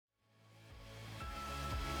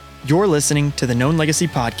You're listening to the Known Legacy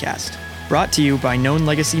Podcast, brought to you by Known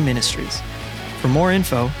Legacy Ministries. For more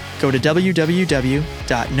info, go to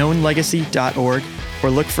www.knownlegacy.org or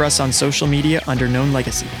look for us on social media under Known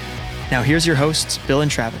Legacy. Now here's your hosts, Bill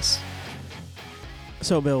and Travis.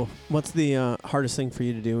 So, Bill, what's the hardest thing for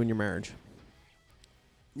you to do in your marriage?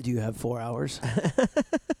 Do you have 4 hours?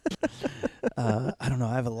 I don't know.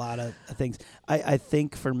 I have a lot of things. I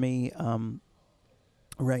think for me,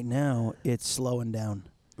 right now, it's slowing down.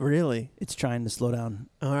 Really? It's trying to slow down.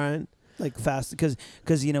 All right. Like fast, because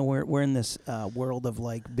you know we're in this world of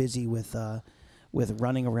like busy with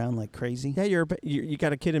running around like crazy. Yeah, you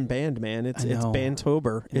got a kid in band, man. It's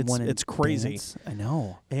Bandtober. It's crazy. Dance. I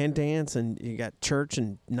know. And dance, and you got church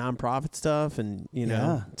and nonprofit stuff, and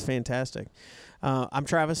it's fantastic. I'm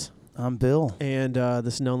Travis. I'm Bill. And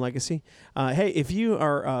this is Known Legacy. Hey, if you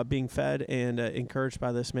are being fed and encouraged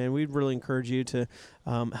by this, man, we'd really encourage you to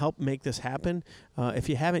help make this happen. If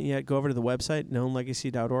you haven't yet, go over to the website,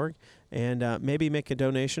 knownlegacy.org, and maybe make a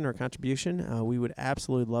donation or contribution. We would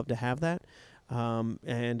absolutely love to have that.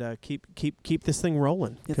 And keep this thing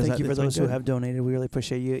rolling. Yeah, thank you for those who have donated. We really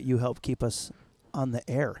appreciate you. You help keep us on the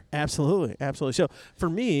air. Absolutely. So for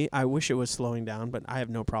me, I wish it was slowing down, but I have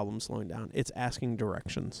no problem slowing down. It's asking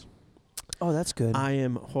directions. Oh, that's good. I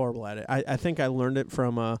am horrible at it. I think I learned it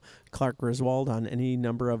from Clark Griswold on any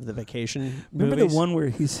number of the vacation Remember movies. the one where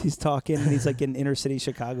he's talking and he's like in inner city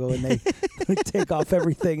Chicago and they take off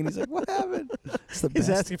everything and he's like, what happened? It's the best.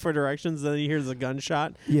 He's asking for directions, then he hears a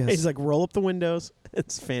gunshot. Yes. He's like, roll up the windows.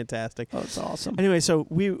 It's fantastic. Oh, it's awesome. Anyway, so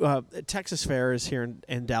we Texas Fair is here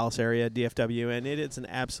in Dallas area, DFW, and it is an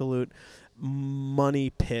absolute money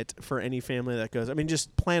pit for any family that goes. I mean,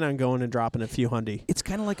 just plan on going and dropping a few hundy. It's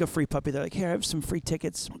kind of like a free puppy. They're like, here, I have some free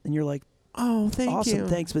tickets. And you're like, oh, thank you. Awesome,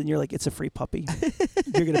 thanks. But then you're like, it's a free puppy.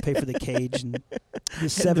 You're going to pay for the cage and the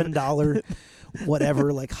 $7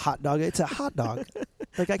 whatever, like hot dog. It's a hot dog.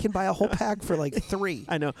 Like I can buy a whole pack for like $3.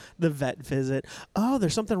 I know. The vet visit. Oh,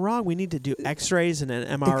 there's something wrong. We need to do x-rays and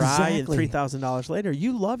an MRI Exactly. and $3,000 later.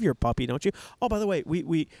 You love your puppy, don't you? Oh, by the way,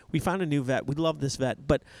 we found a new vet. We love this vet.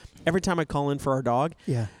 But every time I call in for our dog,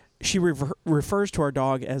 Yeah. she refers to our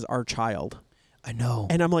dog as our child. I know.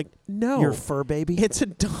 And I'm like, no. Your fur baby? It's a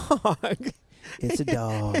dog. It's a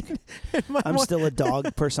dog. I'm still a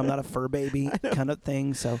dog person. I'm not a fur baby kind of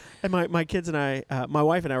thing. So, And my kids and I, my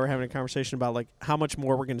wife and I were having a conversation about like how much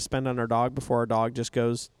more we're going to spend on our dog before our dog just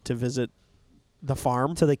goes to visit the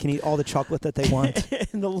farm. so they can eat all the chocolate that they want.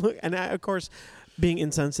 and I, of course, being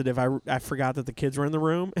insensitive, I forgot that the kids were in the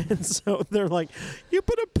room. And so they're like, you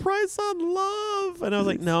put a price on love. And I was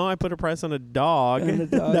like, no, I put a price on a dog. And a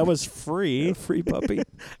dog. That was free. A free puppy.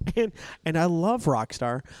 and I love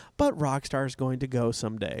Rockstar, but Rockstar is going to go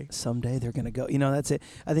someday. Someday they're going to go. You know, that's it.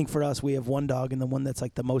 I think for us, we have one dog, and the one that's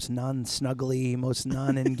like the most non-snuggly, most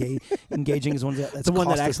non-engaging is one that's The one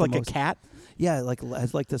that cost us acts the like a most. cat. Yeah,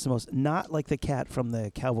 has like this most, not like the cat from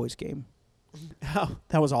the Cowboys game. Oh,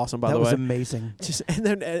 that was awesome, by the That way. was amazing. And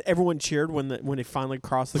then everyone cheered when they finally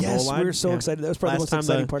crossed the goal line. Yes, we were so excited. That was probably the most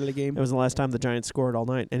exciting part of the game. It was the last time the Giants scored all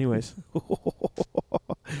night. Anyways.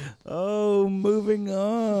 Oh, moving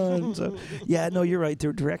on. So, yeah, no, you're right.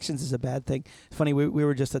 Directions is a bad thing. It's funny, we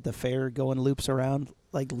were just at the fair going loops around,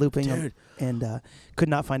 like looping them, and could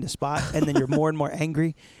not find a spot. And then you're more and more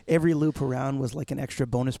angry. Every loop around was like an extra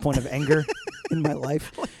bonus point of anger in my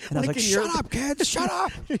life. And I was like, shut up, kids, shut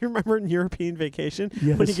up. You remember in European Vacation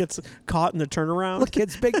Yes. when he gets caught in the turnaround? Look,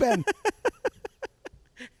 kids, Big Ben.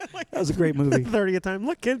 That was a great movie. 30th time.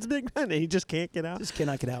 Look, kids, Big Ben. And he just can't get out. Just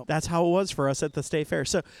cannot get out. That's how it was for us at the State Fair.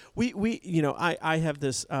 So I have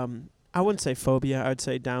this, I wouldn't say phobia. I would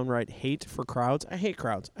say downright hate for crowds. I hate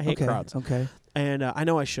crowds. I hate crowds. Okay. And I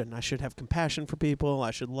know I shouldn't. I should have compassion for people.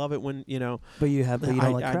 I should love it when, But you don't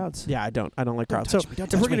like crowds. Yeah, I don't like Don't crowds. touch So me, don't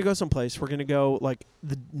if touch we're going me. to go someplace, we're going to go like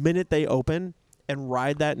the minute they open and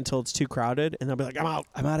ride that until it's too crowded. And they'll be like, I'm out.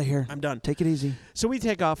 I'm out of here. I'm done. Take it easy. So we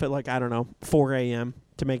take off at like, I don't know, 4 a.m.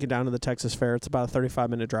 to make it down to the Texas Fair. It's about a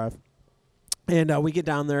 35-minute drive. And we get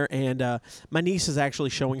down there, and my niece is actually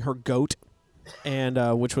showing her goat, and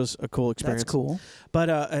which was a cool experience. That's cool. But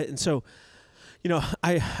and so,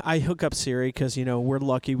 I hook up Siri because, we're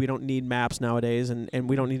lucky. We don't need maps nowadays, and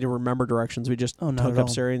we don't need to remember directions. We just not hook at up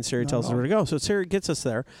all. Siri, and Siri tells us where to go. So Siri gets us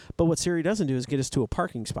there. But what Siri doesn't do is get us to a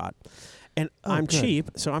parking spot. And I'm good.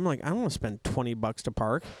 cheap, so I'm like, I don't want to spend $20 to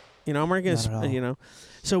park. I'm not going Not at all. to,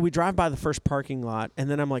 So we drive by the first parking lot, and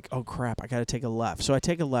then I'm like, oh, crap, I got to take a left. So I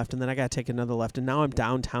take a left, and then I got to take another left, and now I'm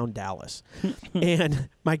downtown Dallas. And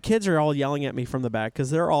my kids are all yelling at me from the back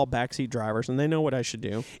because they're all backseat drivers, and they know what I should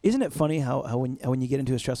do. Isn't it funny how when you get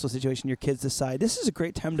into a stressful situation, your kids decide, this is a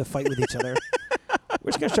great time to fight with each other?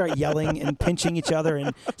 just going to start yelling and pinching each other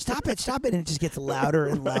and stop it, and it just gets louder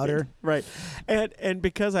and louder. Right. And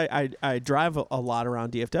because I drive a lot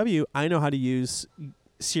around DFW, I know how to use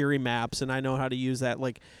Siri Maps, and I know how to use that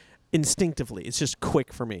like instinctively. It's just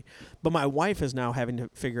quick for me. But my wife is now having to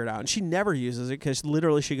figure it out, and she never uses it because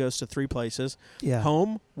literally she goes to 3 places: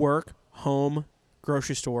 home, work, home,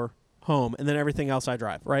 grocery store, home, and then everything else I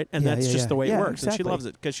drive, right? And that's just the way it works. Exactly. And she loves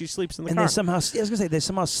it because she sleeps in the and car. They somehow, I was going to say, they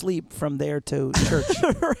somehow sleep from there to church.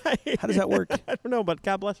 Right. How does that work? I don't know, but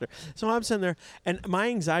God bless her. So I'm sitting there, and my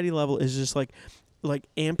anxiety level is just like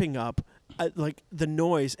amping up, like the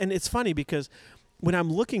noise. And it's funny because when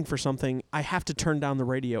I'm looking for something, I have to turn down the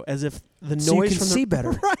radio as if the so noise you can from see the better.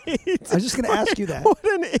 Right. I was just going to ask you that. What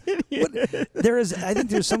an idiot. I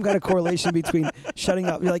think there's some kind of correlation between shutting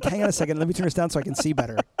up. You're like, hang on a second, let me turn this down so I can see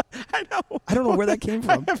better. I know. I don't know where that came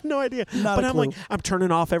from. I have no idea. Not but a I'm clue. like, I'm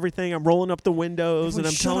turning off everything. I'm rolling up the windows, and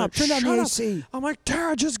I'm shut telling up, her, turn down shut the up. AC. I'm like,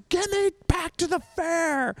 Tara, just get me back to the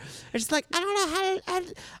fair. And she's like, I don't know how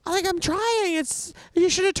to, I'm trying. You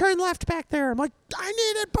should have turned left back there. I'm like, I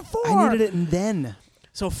needed it before. I needed it and then.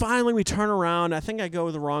 So finally we turn around. I think I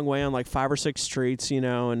go the wrong way on like 5 or 6 streets,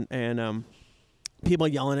 and people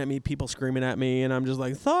yelling at me, people screaming at me, and I'm just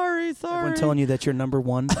like, sorry. Everyone telling you that you're number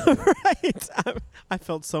one. Right. I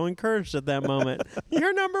felt so encouraged at that moment.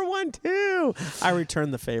 You're number one too. I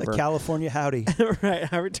returned the favor. The California howdy.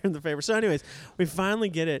 Right. I returned the favor. So anyways, we finally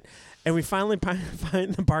get it, and we finally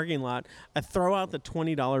find the parking lot. I throw out the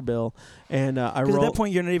 $20 bill, and I roll. At that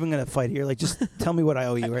point, you're not even going to fight here. Like, just tell me what I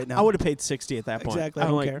owe you right now. I would have paid $60 at that point. Exactly. I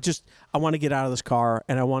I'm don't like, care. I want to get out of this car,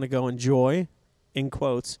 and I want to go enjoy, in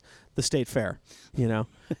quotes, the state fair. I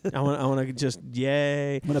want to just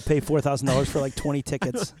yay. I'm going to pay $4,000 for like 20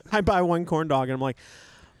 tickets. I buy one corn dog, and I'm like,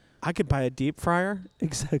 I could buy a deep fryer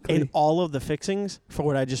Exactly. and all of the fixings for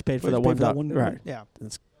what I just paid for that one dog. Right. Yeah.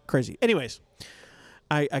 It's crazy. Anyways,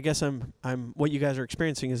 I guess I'm what you guys are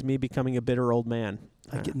experiencing is me becoming a bitter old man.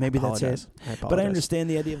 Maybe that's it. I apologize. But I understand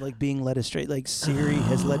the idea of like being led astray. Like Siri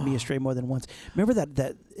has led me astray more than once. Remember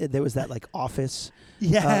that there was that like Office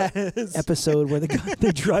episode where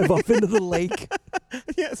they drive off into the lake.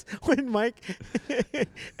 Yes, when Mike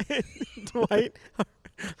and Dwight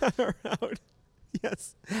are out.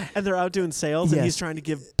 Yes, and they're out doing sales, and he's trying to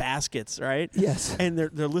give baskets, right? Yes. And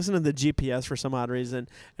they're listening to the GPS for some odd reason,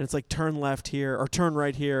 and it's like turn left here or turn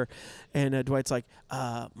right here, and Dwight's like,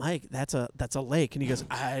 Mike, that's a lake, and he goes,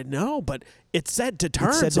 I know, but it said to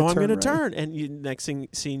turn, so I'm going to turn. And next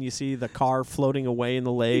scene, you see the car floating away in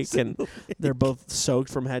the lake, and they're both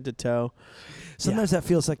soaked from head to toe. Sometimes that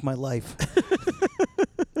feels like my life.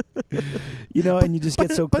 And you just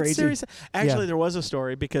get so crazy. But seriously, actually, there was a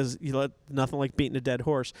story because nothing like beating a dead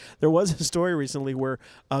horse. There was a story recently where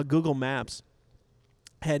Google Maps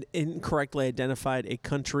had incorrectly identified a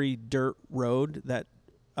country dirt road that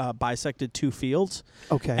bisected 2 fields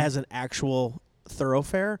as an actual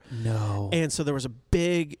thoroughfare. No. And so there was a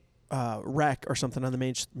big wreck or something on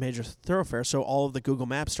the major thoroughfare. So all of the Google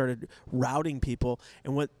Maps started routing people.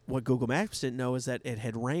 And what Google Maps didn't know is that it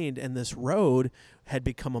had rained and this road had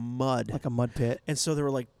become a mud. Like a mud pit. And so there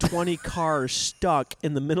were like 20 cars stuck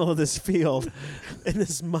in the middle of this field in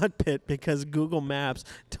this mud pit because Google Maps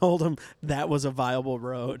told them that was a viable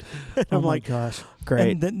road. And I'm like, gosh.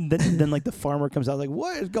 Great. And then like the farmer comes out like,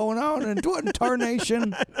 what is going on in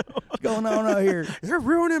tarnation? What's going on out here? You're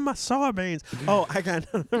ruining my soybeans. Oh, I got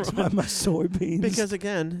my soybeans. Because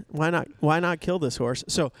again, why not kill this horse?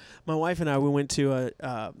 So my wife and I, we went to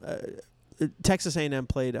Texas A&M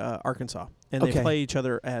played Arkansas, and they play each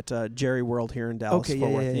other at Jerry World here in Dallas,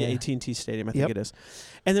 Fort Worth, the AT&T Stadium, I think it is.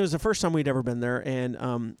 And it was the first time we'd ever been there.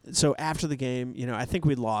 And so after the game, I think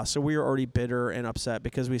we'd lost, so we were already bitter and upset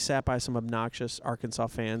because we sat by some obnoxious Arkansas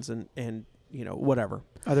fans and whatever.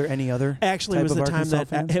 Are there any other? Actually, it was the time that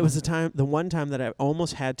fans? it was the one time that I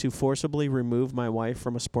almost had to forcibly remove my wife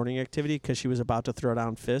from a sporting activity because she was about to throw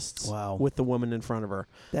down fists with the woman in front of her.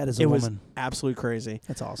 That is a woman. It was absolutely crazy.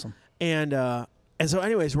 That's awesome. And so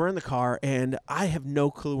anyways, we're in the car, and I have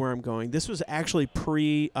no clue where I'm going. This was actually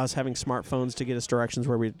pre us having smartphones to get us directions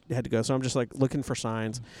where we had to go. So I'm just like looking for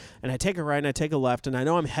signs, and I take a right and I take a left, and I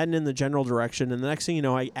know I'm heading in the general direction. And the next thing you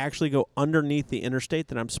know, I actually go underneath the interstate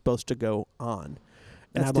that I'm supposed to go on.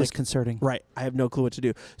 And That's disconcerting. Right. I have no clue what to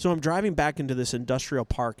do. So I'm driving back into this industrial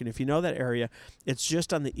park, and if you know that area, it's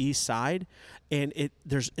just on the east side, and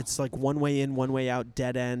it's like one way in, one way out,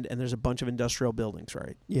 dead end, and there's a bunch of industrial buildings,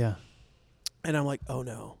 right? Yeah. And I'm like, oh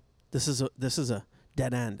no, this is a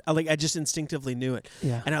dead end. I just instinctively knew it.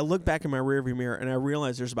 Yeah. And I look back in my rearview mirror, and I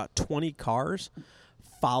realize there's about 20 cars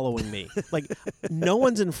following me. Like no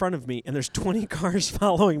one's in front of me, and there's 20 cars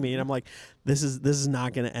following me, and I'm like, this is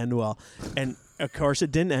not going to end well. And of course,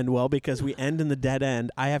 it didn't end well because we end in the dead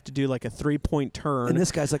end. I have to do like a 3-point turn. And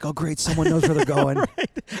this guy's like, oh, great, someone knows where they're going.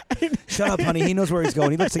 Right. Shut up, honey. He knows where he's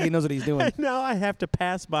going. He looks like he knows what he's doing. And now I have to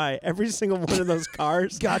pass by every single one of those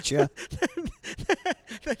cars. Gotcha.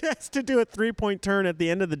 That has to do a 3-point turn at the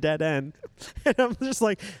end of the dead end. And I'm just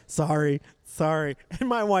like, sorry. And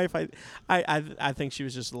my wife, I think she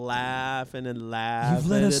was just laughing and laughing. You've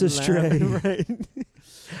led us astray. Right.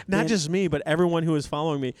 Not just me, but everyone who was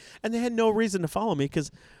following me. And they had no reason to follow me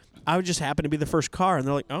because I would just happen to be the first car. And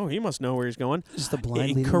they're like, oh, he must know where he's going. Just the blind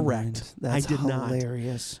leading Incorrect. the blind. That's I did not.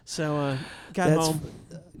 hilarious. So got home.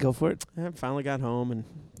 Go for it. I finally got home and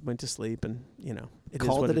went to sleep. And, it is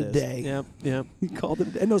Called what it a is. day. Yep. He called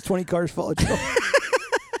it. And those 20 cars followed you.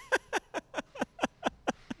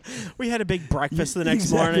 We had a big breakfast the next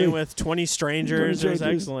Exactly. morning with 20 strangers. It was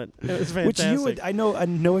excellent. It was fantastic. Which you would, I know,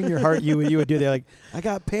 knowing your heart, you would do. They're like, I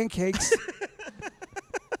got pancakes.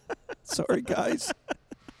 Sorry, guys.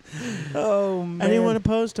 Oh, man. Anyone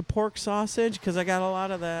opposed to pork sausage? Because I got a lot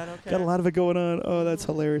of that. Okay. Got a lot of it going on. Oh, that's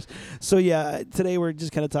hilarious. So, yeah, today we're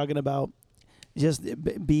just kind of talking about just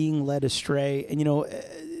being led astray. And,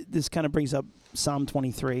 this kind of brings up Psalm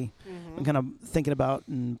 23. Mm-hmm. I'm kind of thinking about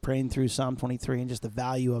and praying through Psalm 23 and just the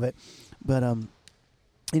value of it. But,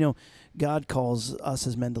 God calls us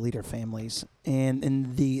as men to lead our families.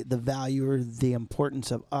 And the value or the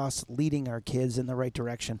importance of us leading our kids in the right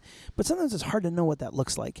direction. But sometimes it's hard to know what that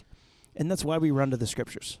looks like. And that's why we run to the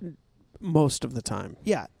scriptures. Most of the time.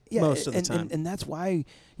 Yeah. Most of the time. And that's why,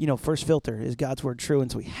 first filter is God's word true.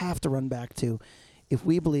 And so we have to run back to, if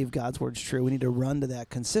we believe God's word's true, we need to run to that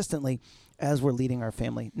consistently as we're leading our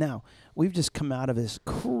family. Now, we've just come out of this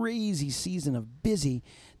crazy season of busy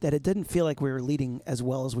that it didn't feel like we were leading as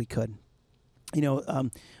well as we could.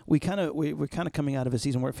 We're kind of coming out of a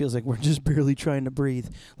season where it feels like we're just barely trying to breathe,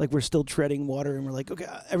 like we're still treading water, and we're like, okay,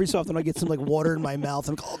 every so often I get some like water in my mouth,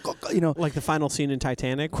 and like the final scene in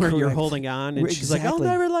Titanic where you're Correct. holding on, and she's like, "I'll Exactly.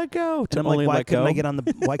 never let go." and I'm like, why couldn't I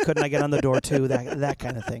get on the door too? That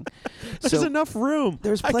kind of thing. There's enough room.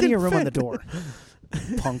 There's I plenty can of room on the fit. door,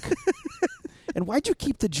 punk. And why'd you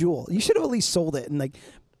keep the jewel? You should have at least sold it and like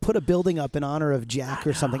put a building up in honor of Jack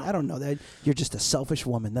or something. I don't know. That you're just a selfish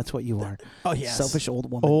woman. That's what you are. Oh yes, Selfish old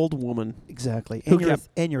woman. old woman. Exactly. Who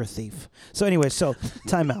And you're a thief. So anyway,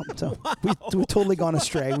 time out. So we've totally gone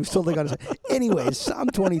astray. Anyways, Psalm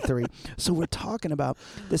 23. So we're talking about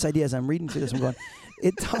this idea as I'm reading through this. I'm going,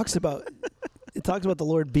 it talks about the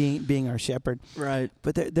Lord being our shepherd. Right.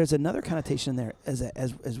 But there's another connotation there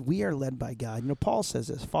as we are led by God. Paul says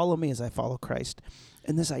this, follow me as I follow Christ.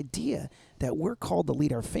 And this idea that we're called to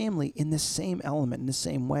lead our family in this same element, in the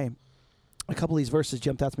same way. A couple of these verses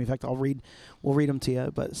jumped out to me. In fact, we'll read them to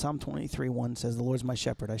you. But Psalm 23:1 says, the Lord's my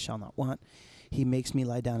shepherd, I shall not want. He makes me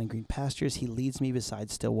lie down in green pastures. He leads me beside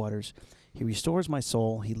still waters. He restores my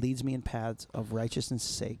soul. He leads me in paths of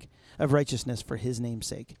righteousness for his name's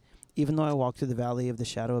sake. Even though I walk through the valley of the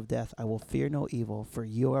shadow of death, I will fear no evil, for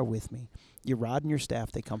you are with me. Your rod and your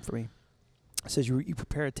staff, they comfort me. It says, you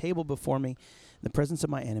prepare a table before me in the presence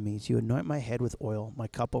of my enemies. You anoint my head with oil. My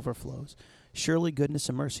cup overflows. Surely goodness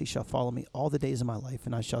and mercy shall follow me all the days of my life,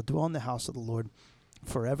 and I shall dwell in the house of the Lord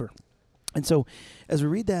forever. And so as we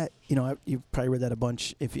read that, you've probably read that a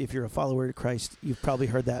bunch. If you're a follower of Christ, you've probably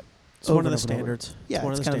heard that. It's one of the standards. Yeah,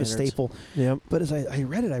 it's kind of a staple. Yep. But as I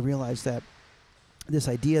read it, I realized that this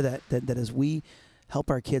idea that as we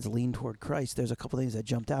help our kids lean toward Christ, there's a couple things that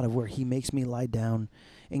jumped out of where he makes me lie down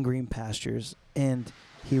in green pastures and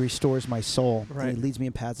he restores my soul. Right. And he leads me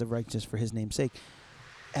in paths of righteousness for his name's sake.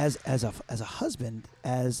 As a husband,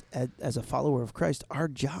 as a follower of Christ, our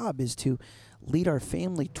job is to lead our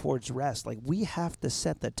family towards rest. Like we have to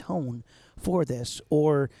set the tone for this,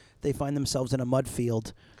 or they find themselves in a mud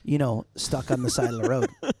field, stuck on the side of the road.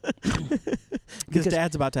 Because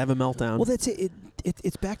Dad's about to have a meltdown. Well, that's it.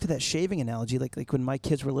 It's back to that shaving analogy. Like when my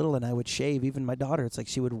kids were little and I would shave, even my daughter, it's like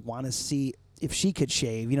she would want to see if she could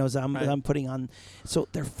shave, as I'm putting on. So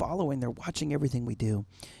they're following, they're watching everything we do.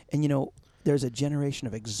 And, there's a generation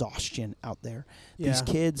of exhaustion out there. Yeah. These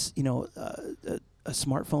kids,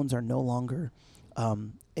 smartphones are no longer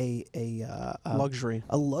luxury.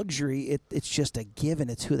 A luxury. It's just a given.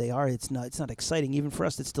 It's who they are. It's not exciting. Even for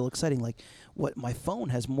us, it's still exciting. Like what my phone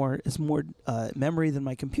has more memory than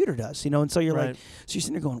my computer does. And so you're Right. like, so you're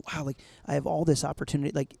sitting there going, wow, like I have all this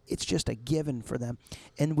opportunity. Like it's just a given for them,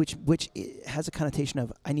 and which it has a connotation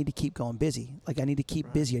of I need to keep going busy. Like I need to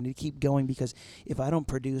keep busy. I need to keep going because if I don't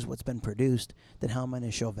produce what's been produced, then how am I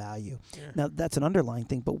going to show value? Yeah. Now that's an underlying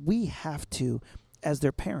thing, but we have to, as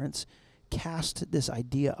their parents, cast this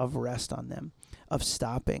idea of rest on them. of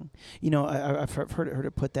stopping. I've heard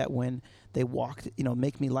it put that when they walked,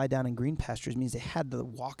 make me lie down in green pastures means they had to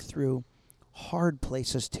walk through hard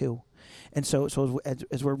places too. And so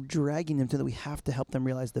as we're dragging them to that, we have to help them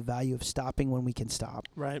realize the value of stopping when we can stop,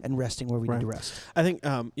 right, and resting where we right. need to rest. I think,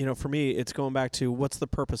 for me, it's going back to what's the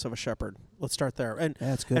purpose of a shepherd. Let's start there, and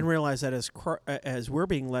that's good. And realize that as we're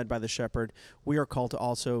being led by the shepherd, we are called to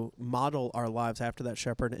also model our lives after that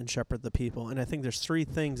shepherd and shepherd the people. And I think there's 3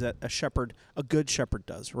 things that a good shepherd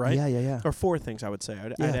does, right? Yeah. Or 4 things I would say.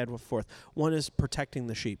 I'd add a 4th. One is protecting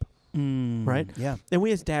the sheep. Right? Yeah. And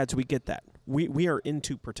we as dads, we get that. We are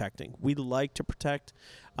into protecting. We like to protect.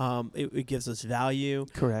 It gives us value.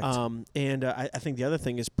 Correct. I think the other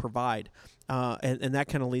thing is provide. And that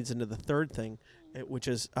kind of leads into the 3rd thing, which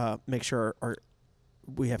is make sure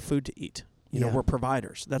we have food to eat. We're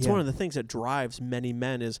providers. That's one of the things that drives many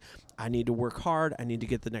men is I need to work hard. I need to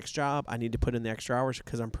get the next job. I need to put in the extra hours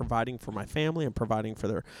because I'm providing for my family. I'm providing for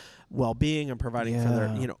their well-being. I'm providing for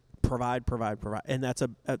their, provide. And that's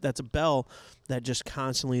a bell that just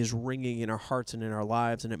constantly is ringing in our hearts and in our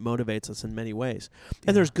lives, and it motivates us in many ways.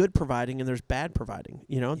 And there's good providing and there's bad providing,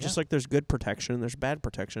 just like there's good protection and there's bad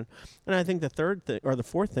protection. And I think the 3rd thing or the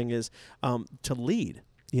 4th thing is to lead,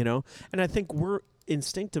 and I think we're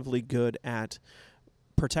instinctively good at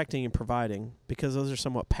protecting and providing because those are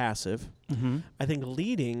somewhat passive. Mm-hmm. I think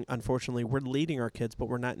leading, unfortunately, we're leading our kids, but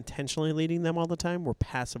we're not intentionally leading them all the time. We're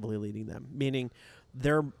passively leading them, meaning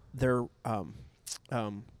they're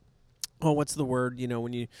what's the word?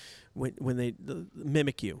 When they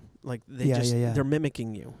mimic you, like they're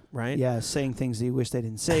mimicking you, right? Yeah, saying things that you wish they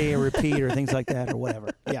didn't say or repeat or things like that or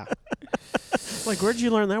whatever. Yeah. Like, where'd you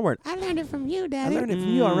learn that word? I learned it from you, Daddy. I learned it from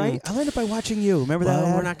you, all right? I learned it by watching you. Remember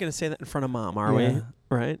that? We're not going to say that in front of Mom, are we?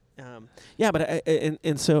 Right?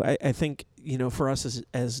 But so I think, for us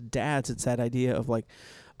as dads, it's that idea of like,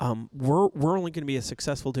 we're only going to be as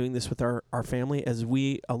successful doing this with our family as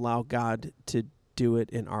we allow God to do it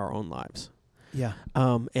in our own lives. Yeah.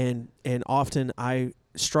 And often I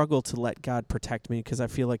struggle to let God protect me because I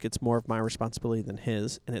feel like it's more of my responsibility than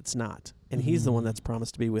His, and it's not. And He's the one that's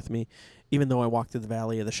promised to be with me, even though I walk through the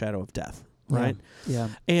valley of the shadow of death. Right. Yeah.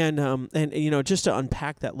 And just to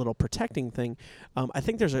unpack that little protecting thing, I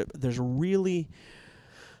think there's really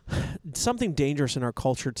something dangerous in our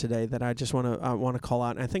culture today that I just want to call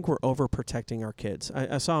out. And I think we're overprotecting our kids.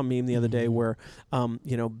 I saw a meme the other day where,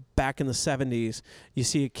 back in the 70s, you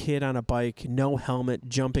see a kid on a bike, no helmet,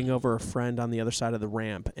 jumping over a friend on the other side of the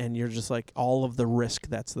ramp, and you're just like all of the risk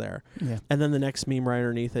that's there. Yeah. And then the next meme right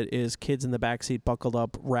underneath it is kids in the backseat buckled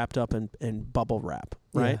up, wrapped up in bubble wrap.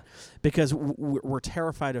 Right? Yeah. Because we're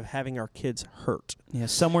terrified of having our kids hurt. Yeah,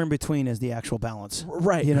 somewhere in between is the actual balance.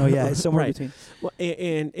 Right. It's somewhere in between. Well,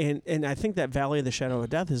 and I think that valley of the shadow of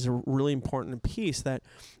death is a really important piece that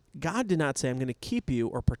God did not say, I'm going to keep you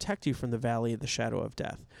or protect you from the valley of the shadow of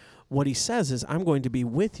death. What He says is, I'm going to be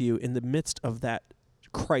with you in the midst of that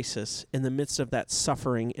crisis, in the midst of that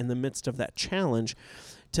suffering, in the midst of that challenge,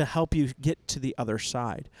 to help you get to the other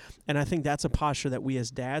side. And I think that's a posture that we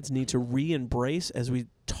as dads need to re-embrace as we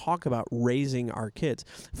talk about raising our kids.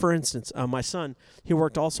 For instance, my son, he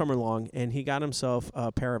worked all summer long, and he got himself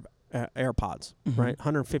a pair of AirPods, right?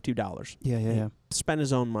 $150. Yeah. Spent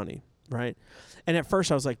his own money, right? And at first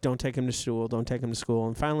I was like, don't take him to school.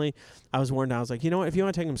 And finally I was worn down. I was like, if you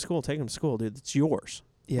want to take him to school, dude. It's yours.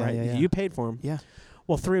 Yeah, right? yeah. You paid for him. Yeah.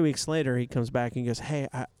 Well, 3 weeks later, he comes back and he goes, hey,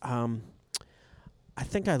 I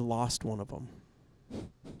think I lost one of them.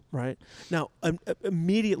 Right? Now,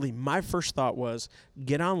 immediately, my first thought was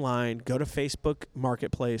get online, go to Facebook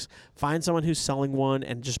Marketplace, find someone who's selling one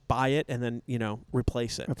and just buy it and then,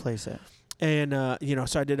 replace it. And,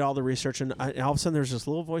 so I did all the research and all of a sudden there's this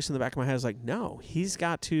little voice in the back of my head. I was like, no, he's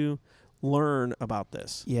got to learn about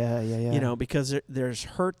this. Yeah. Because there's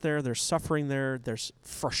hurt there, there's suffering there, there's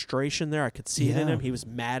frustration there. I could see it in him. He was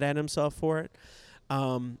mad at himself for it.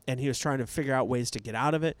 And he was trying to figure out ways to get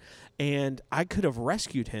out of it. And I could have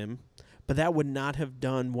rescued him, but that would not have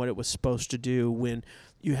done what it was supposed to do when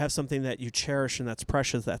you have something that you cherish and that's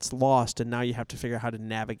precious, that's lost, and now you have to figure out how to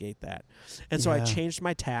navigate that. And so I changed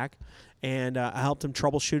my tack, and I helped him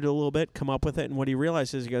troubleshoot it a little bit, come up with it. And what he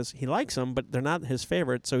realized is he likes them, but they're not his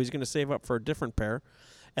favorite, so he's going to save up for a different pair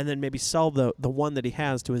and then maybe sell the one that he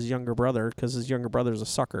has to his younger brother because his younger brother's a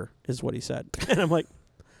sucker, is what he said. And I'm like,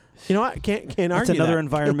 you know what? Can't argue that. It's another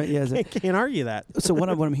environment. Can't argue that. So what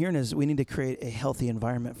I'm hearing is we need to create a healthy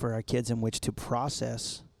environment for our kids in which to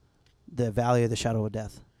process the valley of the shadow of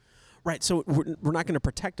death. Right. So we're not going to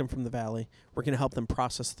protect them from the valley. We're going to help them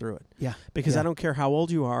process through it. Yeah. Because I don't care how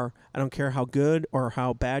old you are. I don't care how good or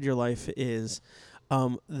how bad your life is.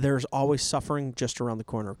 there's always suffering just around the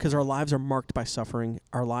corner, because our lives are marked by suffering.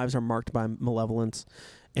 Our lives are marked by malevolence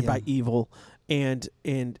and by evil. And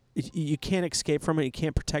you can't escape from it. You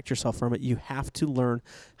can't protect yourself from it. You have to learn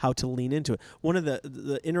how to lean into it. One of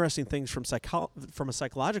the interesting things from a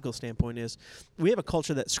psychological standpoint is we have a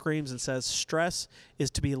culture that screams and says stress is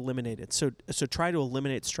to be eliminated. So try to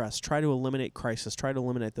eliminate stress. Try to eliminate crisis. Try to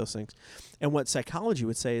eliminate those things. And what psychology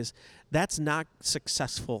would say is that's not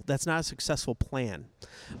successful. That's not a successful plan.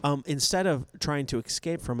 Instead of trying to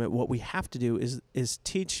escape from it, what we have to do is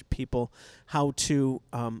teach people how to,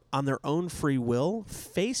 on their own free will,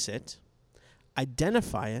 face it,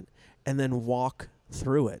 identify it, and then walk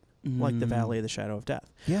through it, like the valley of the shadow of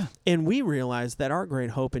death. Yeah. And we realize that our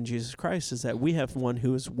great hope in Jesus Christ is that we have one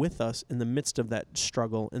who is with us in the midst of that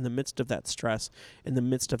struggle, in the midst of that stress, in the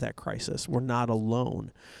midst of that crisis. We're not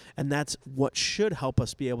alone. And that's what should help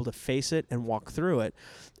us be able to face it and walk through it.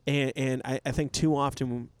 And I think too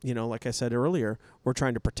often, like I said earlier, we're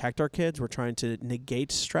trying to protect our kids. We're trying to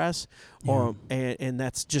negate stress, and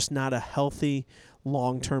that's just not a healthy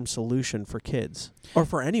long-term solution for kids or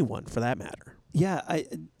for anyone for that matter. Yeah,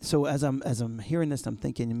 so as I'm hearing this, I'm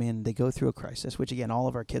thinking, man, they go through a crisis, which again, all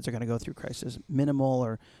of our kids are going to go through crisis, minimal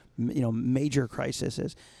or major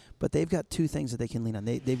crises, but they've got two things that they can lean on.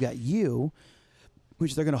 They've got you,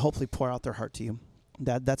 which they're going to hopefully pour out their heart to you.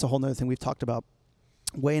 That's a whole other thing we've talked about.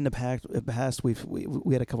 Way in the past, we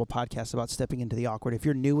had a couple podcasts about stepping into the awkward. If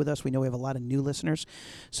you're new with us, we know we have a lot of new listeners.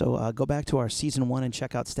 So go back to our season 1 and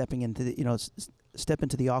check out stepping into the, step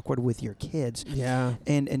into the awkward with your kids. Yeah.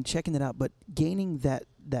 And checking it out, but gaining that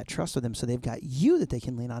trust with them, so they've got you that they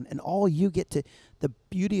can lean on, and all you get to, the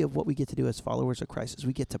beauty of what we get to do as followers of Christ is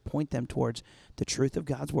we get to point them towards the truth of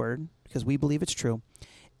God's word, because we believe it's true,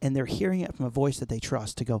 and they're hearing it from a voice that they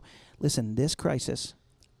trust to go, listen, this crisis,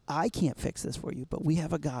 I can't fix this for you, but we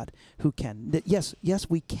have a God who can. Yes,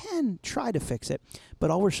 we can try to fix it,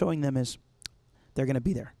 but all we're showing them is they're going to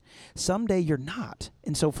be there. Someday you're not.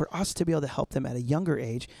 And so for us to be able to help them at a younger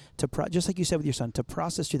age, just like you said with your son, to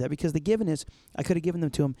process through that, because the given is, I could have given them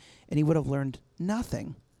to him and he would have learned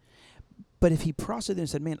nothing. But if he processed it and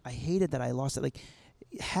said, man, I hated that I lost it, like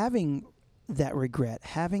having that regret,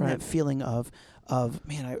 having that feeling of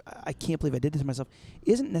man, I can't believe I did this to myself,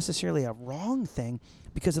 isn't necessarily a wrong thing,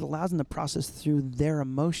 because it allows them to process through their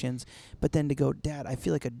emotions. But then to go, Dad, I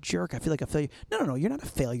feel like a jerk, I feel like a failure. No, you're not a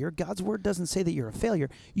failure. God's word doesn't say that you're a failure.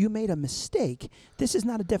 You made a mistake. This is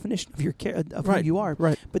not a definition of who you are.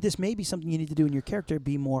 Right. But this may be something you need to do in your character,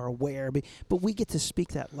 be more aware. But we get to speak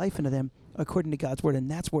that life into them according to God's word,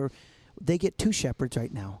 and that's where they get two shepherds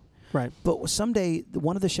right now. Right. But someday,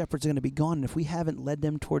 one of the shepherds is going to be gone, and if we haven't led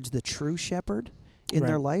them towards the true shepherd in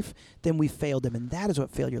their life, then we failed them. And that is what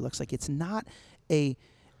failure looks like. It's not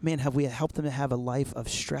have we helped them to have a life of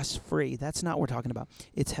stress-free? That's not what we're talking about.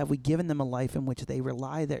 It's have we given them a life in which they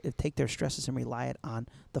take their stresses and rely it on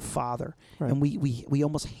the Father. Right. And we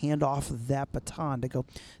almost hand off that baton to go,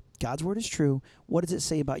 God's word is true. What does it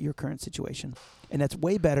say about your current situation? And that's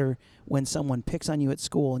way better when someone picks on you at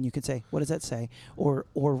school and you can say, what does that say? Or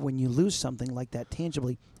when you lose something like that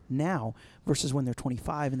tangibly now versus when they're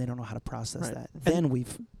 25 and they don't know how to process that. Then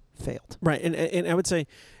we've failed. Right. And I would say,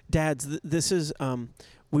 dads, this is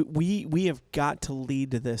we have got to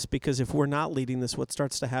lead to this, because if we're not leading this, what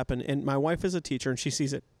starts to happen, and my wife is a teacher and she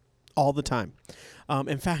sees it all the time.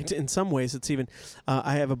 In fact, in some ways, it's even,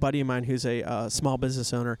 I have a buddy of mine who's a small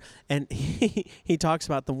business owner, and he talks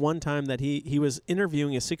about the one time that he was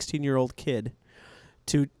interviewing a 16-year-old kid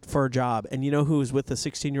for a job. And you know who was with the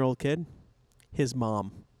 16-year-old kid? His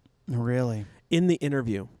mom. Really? In the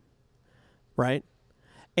interview, right?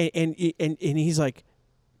 And he's like,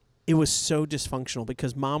 it was so dysfunctional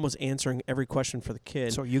because mom was answering every question for the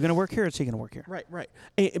kid. So are you going to work here or is he going to work here? Right.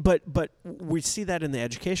 But we see that in the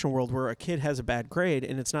education world where a kid has a bad grade,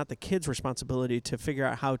 and it's not the kid's responsibility to figure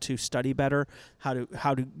out how to study better, how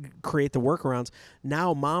to create the workarounds.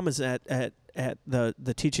 Now mom is at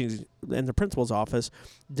the teaching and the principal's office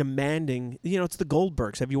demanding, it's the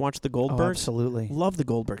Goldbergs. Have you watched the Goldbergs? Oh, absolutely. Love the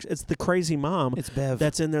Goldbergs. It's the crazy mom. It's Bev.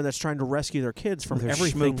 That's in there that's trying to rescue their kids from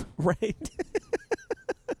everything. Schmoop. Right.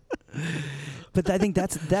 But I think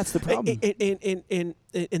that's the problem.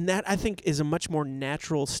 And that, I think, is a much more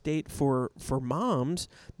natural state for moms,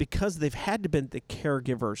 because they've had to be the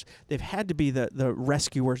caregivers. They've had to be the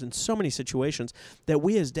rescuers in so many situations that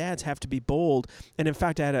we as dads have to be bold. And in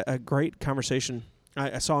fact, I had a great conversation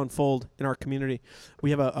I saw unfold in our community.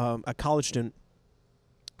 We have a college student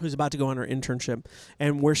who's about to go on her internship,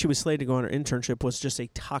 and where she was slated to go on her internship was just a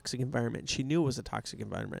toxic environment. She knew it was a toxic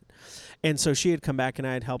environment. And so she had come back, and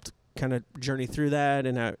I had helped kind of journey through that,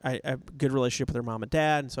 and I have a good relationship with her mom and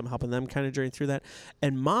dad, and so I'm helping them kind of journey through that.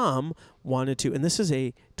 And mom wanted to, and this is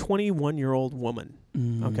a 21-year-old woman,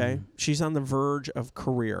 okay? She's on the verge of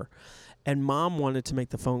career. And mom wanted to make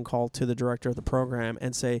the phone call to the director of the program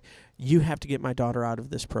and say, you have to get my daughter out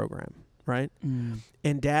of this program, right?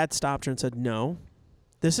 And dad stopped her and said, no,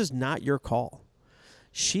 this is not your call.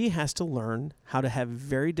 She has to learn how to have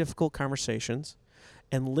very difficult conversations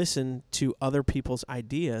and listen to other people's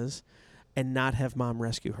ideas and not have mom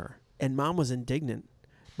rescue her. And mom was indignant,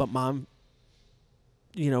 but mom,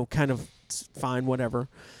 kind of fine, whatever.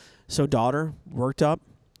 So daughter worked up,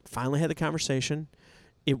 finally had the conversation.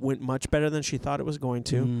 It went much better than she thought it was going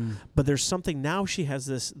to. But there's something now, she has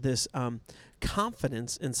this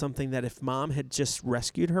confidence in something that if mom had just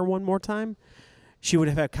rescued her one more time, she would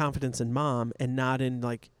have had confidence in mom and not in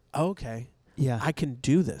like, okay, I can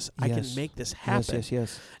do this. I can make this happen.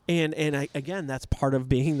 Yes. And again, that's part of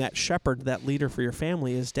being that shepherd, that leader for your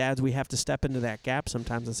family is dads. We have to step into that gap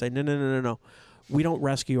sometimes and say, no. We don't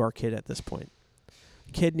rescue our kid at this point.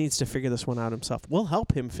 Kid needs to figure this one out himself. We'll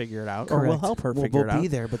help him figure it out. Correct. Or we'll help her figure it out. We'll be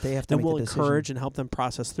there, but they have to make the decision. And we'll encourage and help them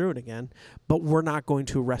process through it again. But we're not going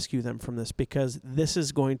to rescue them from this because this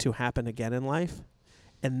is going to happen again in life.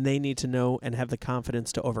 And they need to know and have the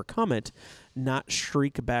confidence to overcome it, not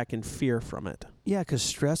shriek back in fear from it. Yeah, because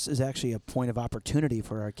stress is actually a point of opportunity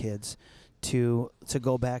for our kids to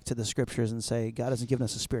go back to the scriptures and say, God hasn't given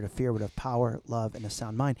us a spirit of fear, but of power, love, and a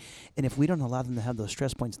sound mind. And if we don't allow them to have those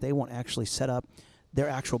stress points, they won't actually set up their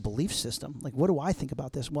actual belief system. Like, what do I think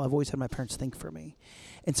about this? Well, I've always had my parents think for me.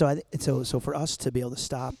 And so for us to be able to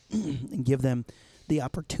stop and give them the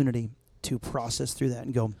opportunity to process through that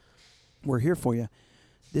and go, we're here for you.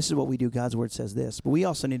 This is what we do. God's word says this. But we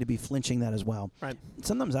also need to be flinching that as well. Right.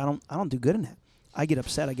 Sometimes I don't do good in that. I get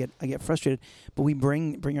upset. I get frustrated. But we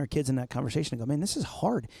bring our kids in that conversation and go, man, this is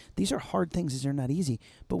hard. These are hard things. These are not easy.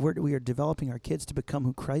 But we are developing our kids to become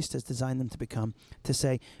who Christ has designed them to become. To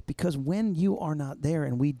say, because when you are not there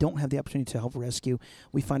and we don't have the opportunity to help rescue,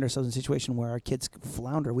 we find ourselves in a situation where our kids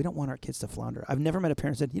flounder. We don't want our kids to flounder. I've never met a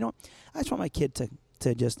parent who said, I just want my kid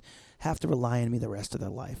to just have to rely on me the rest of their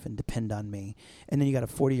life and depend on me. And then you got a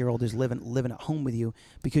 40-year-old who's living at home with you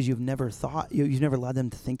because you've never allowed them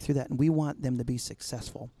to think through that. And we want them to be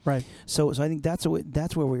successful. Right. So I think that's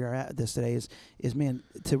where we are at this today is man,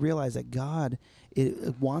 to realize that God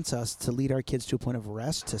wants us to lead our kids to a point of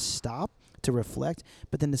rest, to stop, to reflect,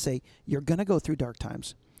 but then to say, you're going to go through dark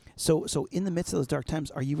times. So in the midst of those dark times,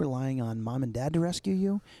 are you relying on mom and dad to rescue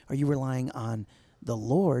you? Are you relying on the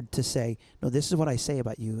Lord to say, no, this is what I say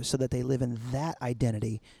about you, so that they live in that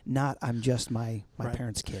identity, not I'm just my right.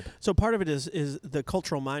 parents' kid. So part of it is the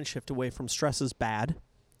cultural mind shift away from stress is bad,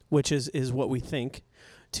 which is what we think,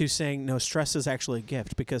 to saying, no, stress is actually a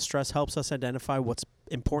gift, because stress helps us identify what's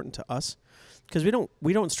important to us. Because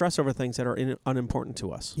we don't stress over things that are unimportant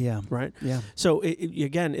to us. Yeah. Right? Yeah. So,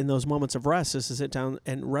 again, in those moments of rest, is to sit down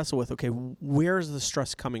and wrestle with, okay, where's the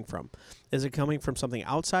stress coming from? Is it coming from something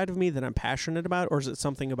outside of me that I'm passionate about, or is it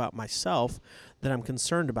something about myself that I'm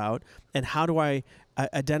concerned about? And how do I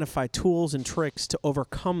identify tools and tricks to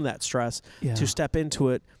overcome that stress, to step into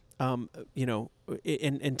it,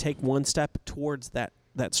 and take one step towards that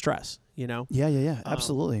stress, Yeah.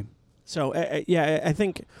 Absolutely. So, I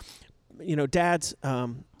think... dads,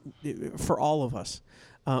 for all of us.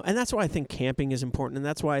 And that's why I think camping is important. And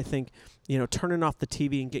that's why I think, turning off the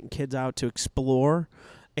TV and getting kids out to explore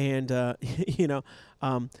and, to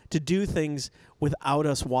do things without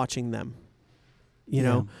us watching them,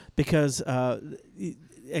 because,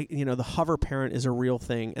 the hover parent is a real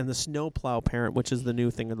thing. And the snowplow parent, which is the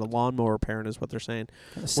new thing, or the lawnmower parent is what they're saying,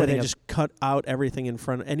 where they just cut out everything in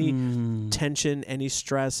front of any tension, any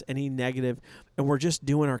stress, any negative. And we're just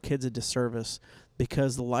doing our kids a disservice,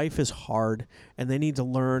 because life is hard and they need to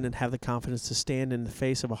learn and have the confidence to stand in the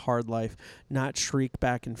face of a hard life, not shriek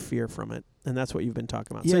back in fear from it. And that's what you've been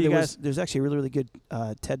talking about. Yeah, so there's actually a really, really good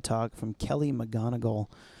TED Talk from Kelly McGonigal.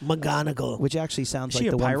 Which actually sounds like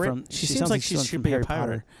the pirate? one from... She seems like she should be a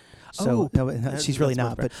pirate. So no, she's really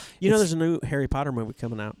not. But there's a new Harry Potter movie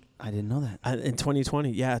coming out. I didn't know that. In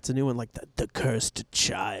 2020. Yeah, it's a new one, like the Cursed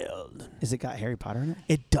Child. Is it got Harry Potter in it?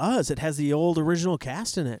 It does. It has the old original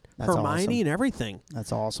cast in it. That's Hermione awesome. And everything.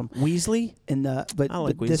 That's awesome. Weasley. And I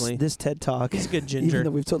like Weasley. This TED Talk, he's a good ginger. even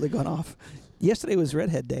though we've totally gone off, Yesterday was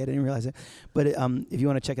Redhead Day. I didn't realize it. But if you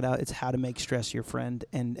want to check it out, it's How to Make Stress Your Friend.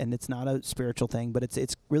 And it's not a spiritual thing, but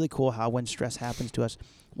it's really cool how when stress happens to us,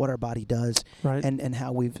 what our body does. Right. And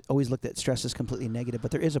how we've always looked at stress as completely negative.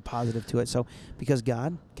 But there is a positive to it. So because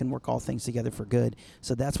God can work all things together for good.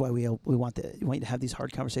 So that's why we want you to have these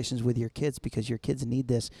hard conversations with your kids, because your kids need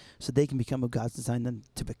this so they can become who God's designed them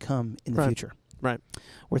to become in the future. Right.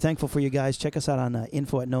 We're thankful for you guys. Check us out on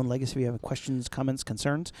info@knownlegacy if you have questions, comments,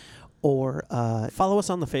 concerns, or follow us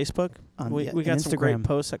on the Facebook. We got and some great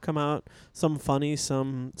posts that come out. Some funny,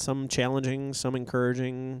 some challenging, some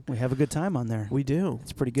encouraging. We have a good time on there. We do.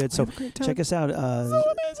 It's pretty good. So check us out. So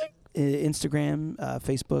amazing. Instagram,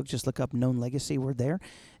 Facebook. Just look up Known Legacy. We're there.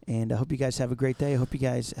 And I hope you guys have a great day. I hope you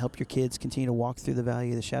guys help your kids continue to walk through the valley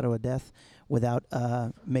of the shadow of death without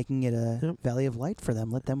making it a valley of light for them.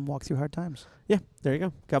 Let them walk through hard times. Yeah, there you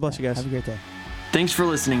go. God bless you guys. Have a great day. Thanks for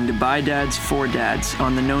listening to By Dads for Dads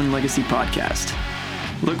on the Known Legacy podcast.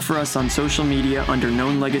 Look for us on social media under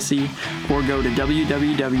Known Legacy, or go to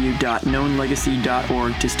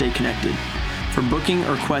www.knownlegacy.org to stay connected. For booking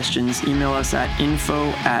or questions, email us at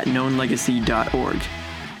info@knownlegacy.org.